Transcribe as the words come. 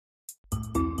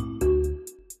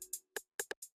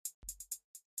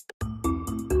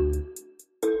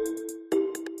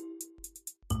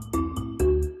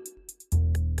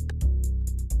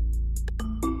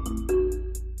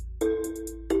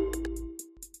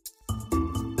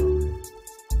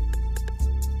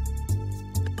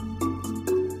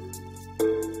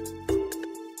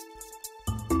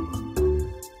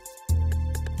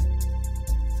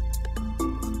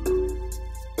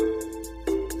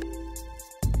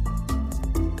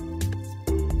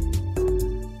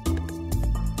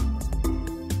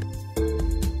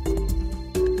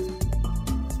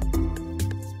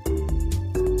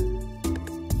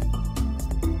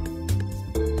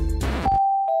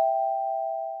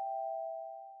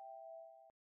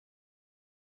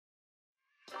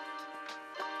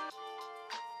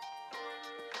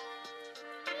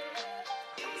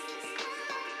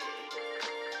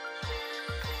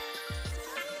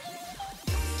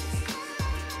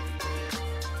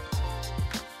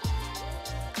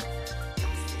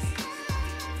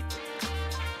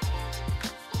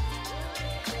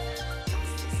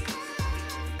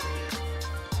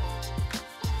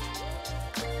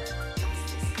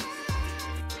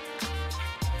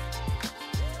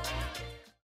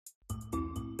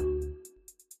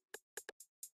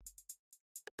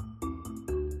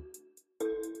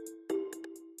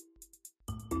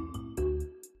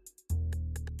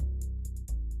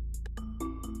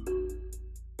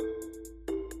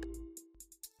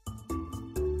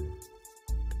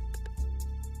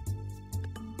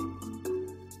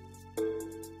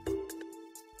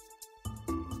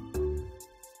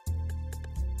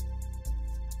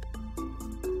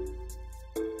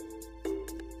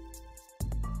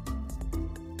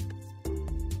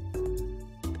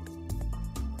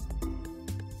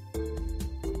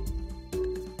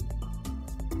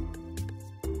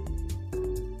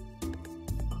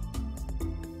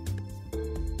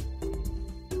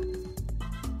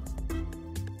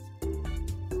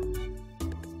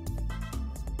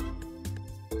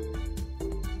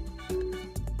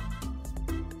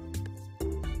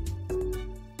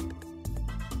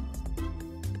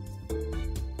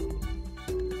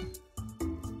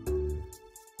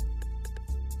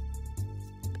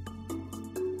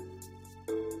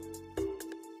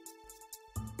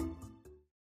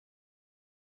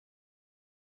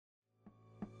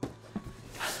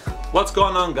What's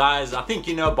going on, guys? I think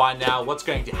you know by now what's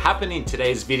going to happen in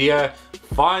today's video.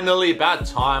 Finally, about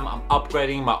time, I'm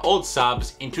upgrading my old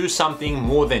subs into something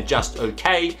more than just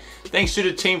okay. Thanks to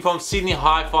the team from Sydney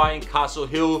Hi-Fi in Castle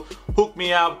Hill, hooked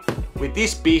me up with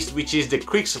this beast, which is the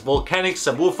KRIX VOLCANIX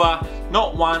Subwoofer,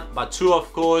 not one but two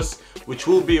of course, which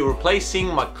will be replacing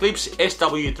my Klipsch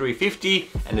SW350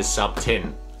 and the Sub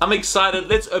 10. I'm excited.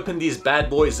 Let's open these bad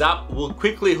boys up. We'll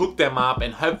quickly hook them up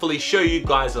and hopefully show you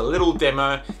guys a little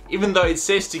demo, even though it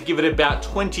says to give it about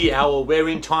 20-hour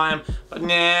wearing time, but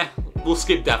nah, we'll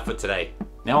skip that for today.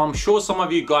 Now, I'm sure some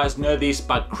of you guys know this,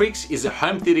 but KRIX is a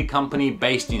home theatre company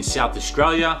based in South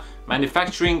Australia,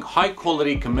 manufacturing high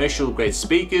quality commercial grade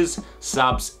speakers,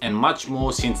 subs and much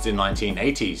more since the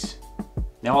 1980s.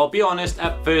 Now, I'll be honest,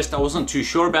 at first I wasn't too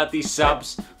sure about these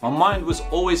subs. My mind was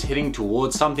always heading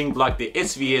towards something like the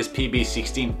SVS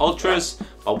PB16 ULRAs,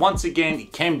 but once again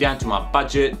it came down to my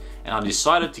budget and I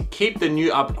decided to keep the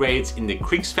new upgrades in the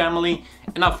KRIX family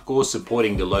and of course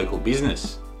supporting the local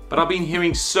business. But I've been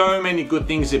hearing so many good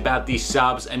things about these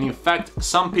subs, and in fact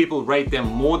some people rate them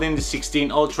more than the 16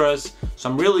 ULRAs, so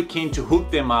I'm really keen to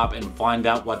hook them up and find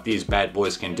out what these bad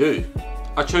boys can do.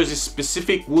 I chose this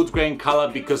specific wood grain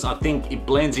color because I think it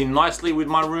blends in nicely with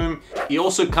my room. It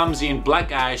also comes in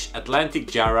black ash, Atlantic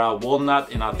Jarrah,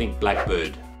 walnut and I think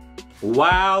blackbird.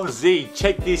 Wow Z,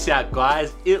 check this out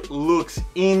guys, it looks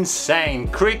insane.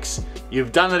 KRIX,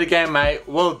 you've done it again mate,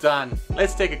 well done.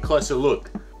 Let's take a closer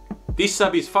look. This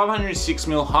sub is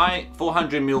 506mm high,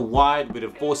 400mm wide with a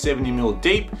 470mm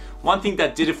deep. One thing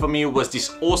that did it for me was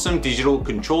this awesome digital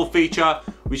control feature,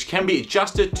 which can be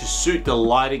adjusted to suit the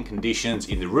lighting conditions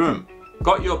in the room.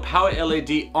 Got your power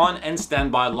LED on and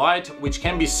standby light, which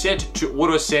can be set to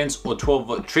auto sense or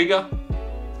 12-volt trigger.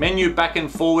 Menu back and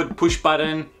forward push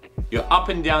button, your up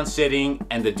and down setting,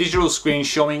 and the digital screen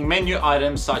showing menu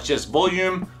items such as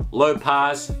volume, low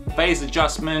pass, phase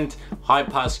adjustment, high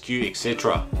pass Q,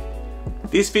 etc.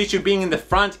 This feature being in the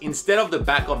front instead of the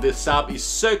back of the sub is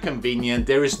so convenient.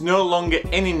 There is no longer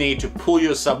any need to pull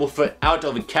your subwoofer out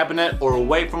of a cabinet or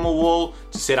away from a wall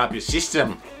to set up your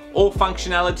system. All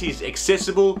functionality is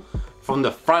accessible from the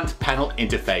front panel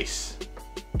interface.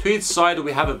 To its side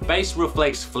we have a bass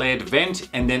reflex flared vent,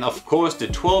 and then of course the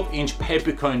 12-inch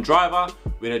paper cone driver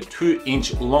with a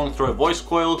 2-inch long throw voice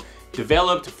coil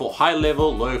developed for high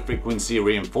level low frequency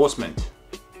reinforcement.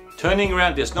 Turning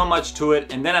around, there's not much to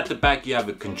it, and then at the back you have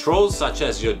a controls such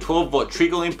as your 12-volt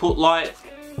trigger input light,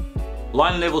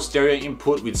 line level stereo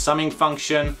input with summing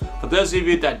function. For those of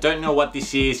you that don't know what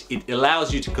this is, it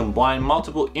allows you to combine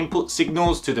multiple input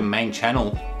signals to the main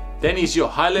channel. Then is your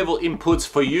high level inputs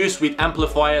for use with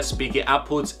amplifier speaker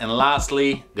outputs, and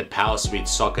lastly the power switch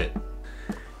socket.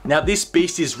 Now this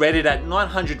beast is rated at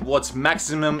 900 watts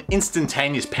maximum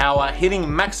instantaneous power,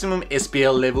 hitting maximum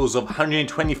SPL levels of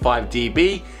 125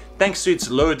 dB. Thanks to its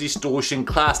low distortion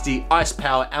Class D ice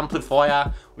power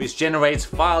amplifier, which generates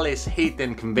far less heat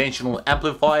than conventional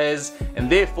amplifiers and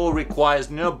therefore requires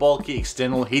no bulky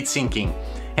external heat sinking.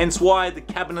 Hence why the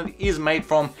cabinet is made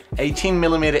from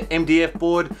 18mm MDF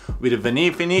board with a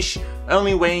veneer finish,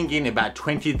 only weighing in about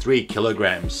 23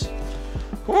 kilograms.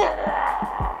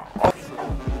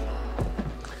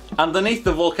 Underneath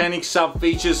the VOLCANIX sub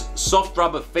features soft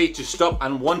rubber feet to stop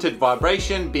unwanted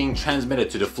vibration being transmitted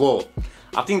to the floor.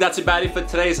 I think that's about it for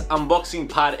today's unboxing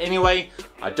part anyway.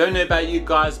 I don't know about you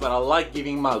guys, but I like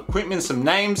giving my equipment some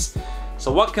names.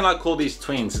 So what can I call these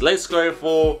twins? Let's go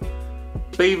for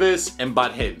Beavis and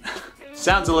Butthead.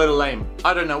 Sounds a little lame.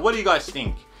 I don't know, what do you guys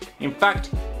think? In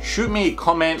fact, shoot me a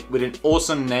comment with an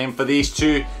awesome name for these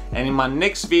two, and in my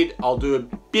next vid I'll do a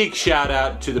big shout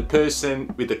out to the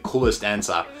person with the coolest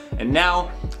answer. And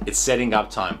now it's setting up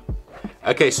time.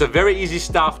 Okay, so very easy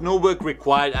stuff, no work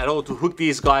required at all to hook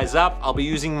these guys up. I'll be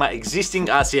using my existing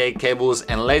RCA cables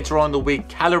and later on the week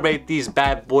calibrate these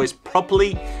bad boys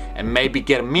properly and maybe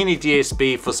get a mini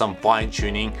DSP for some fine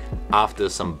tuning after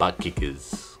some butt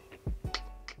kickers.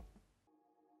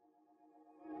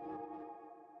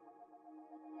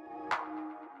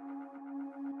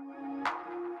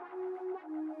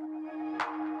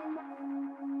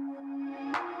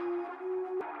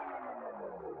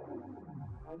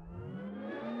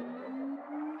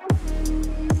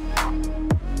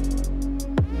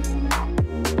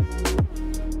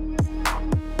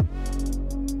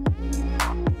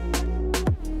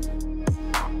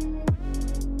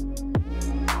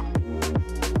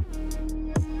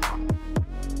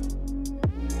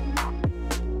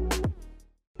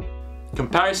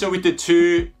 Comparison with the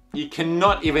two, you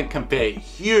cannot even compare.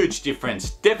 Huge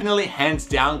difference. Definitely hands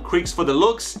down KRIX for the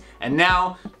looks. And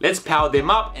now let's power them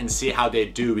up and see how they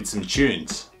do with some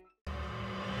tunes.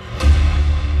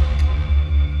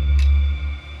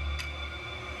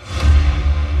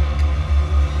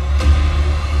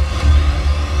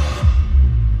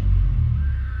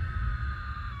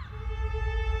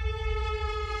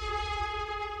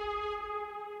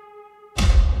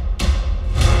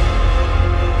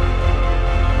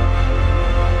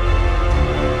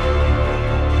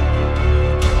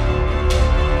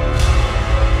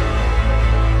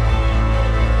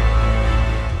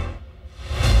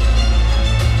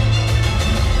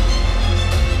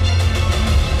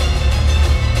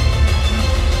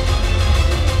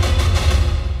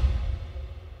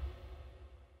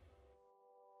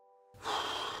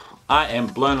 I am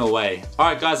blown away.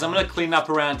 Alright guys, I'm gonna clean up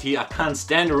around here. I can't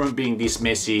stand the room being this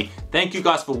messy. Thank you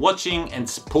guys for watching and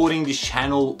supporting this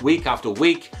channel week after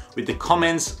week with the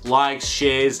comments, likes,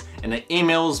 shares, and the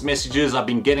emails, messages I've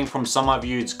been getting from some of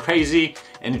you. It's crazy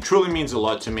and it truly means a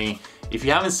lot to me. If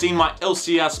you haven't seen my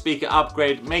LCR speaker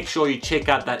upgrade, make sure you check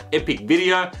out that epic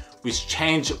video which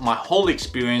changed my whole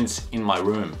experience in my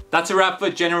room. That's a wrap for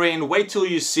January, and wait till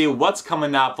you see what's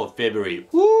coming out for February.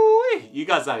 Woo! You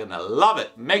guys are gonna love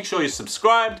it. Make sure you're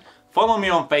subscribed, follow me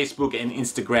on Facebook and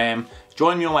Instagram,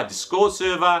 join me on my Discord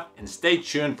server, and stay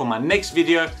tuned for my next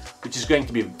video, which is going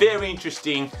to be very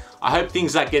interesting. I hope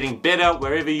things are getting better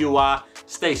wherever you are.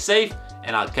 Stay safe,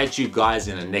 and I'll catch you guys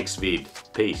in the next vid.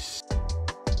 Peace.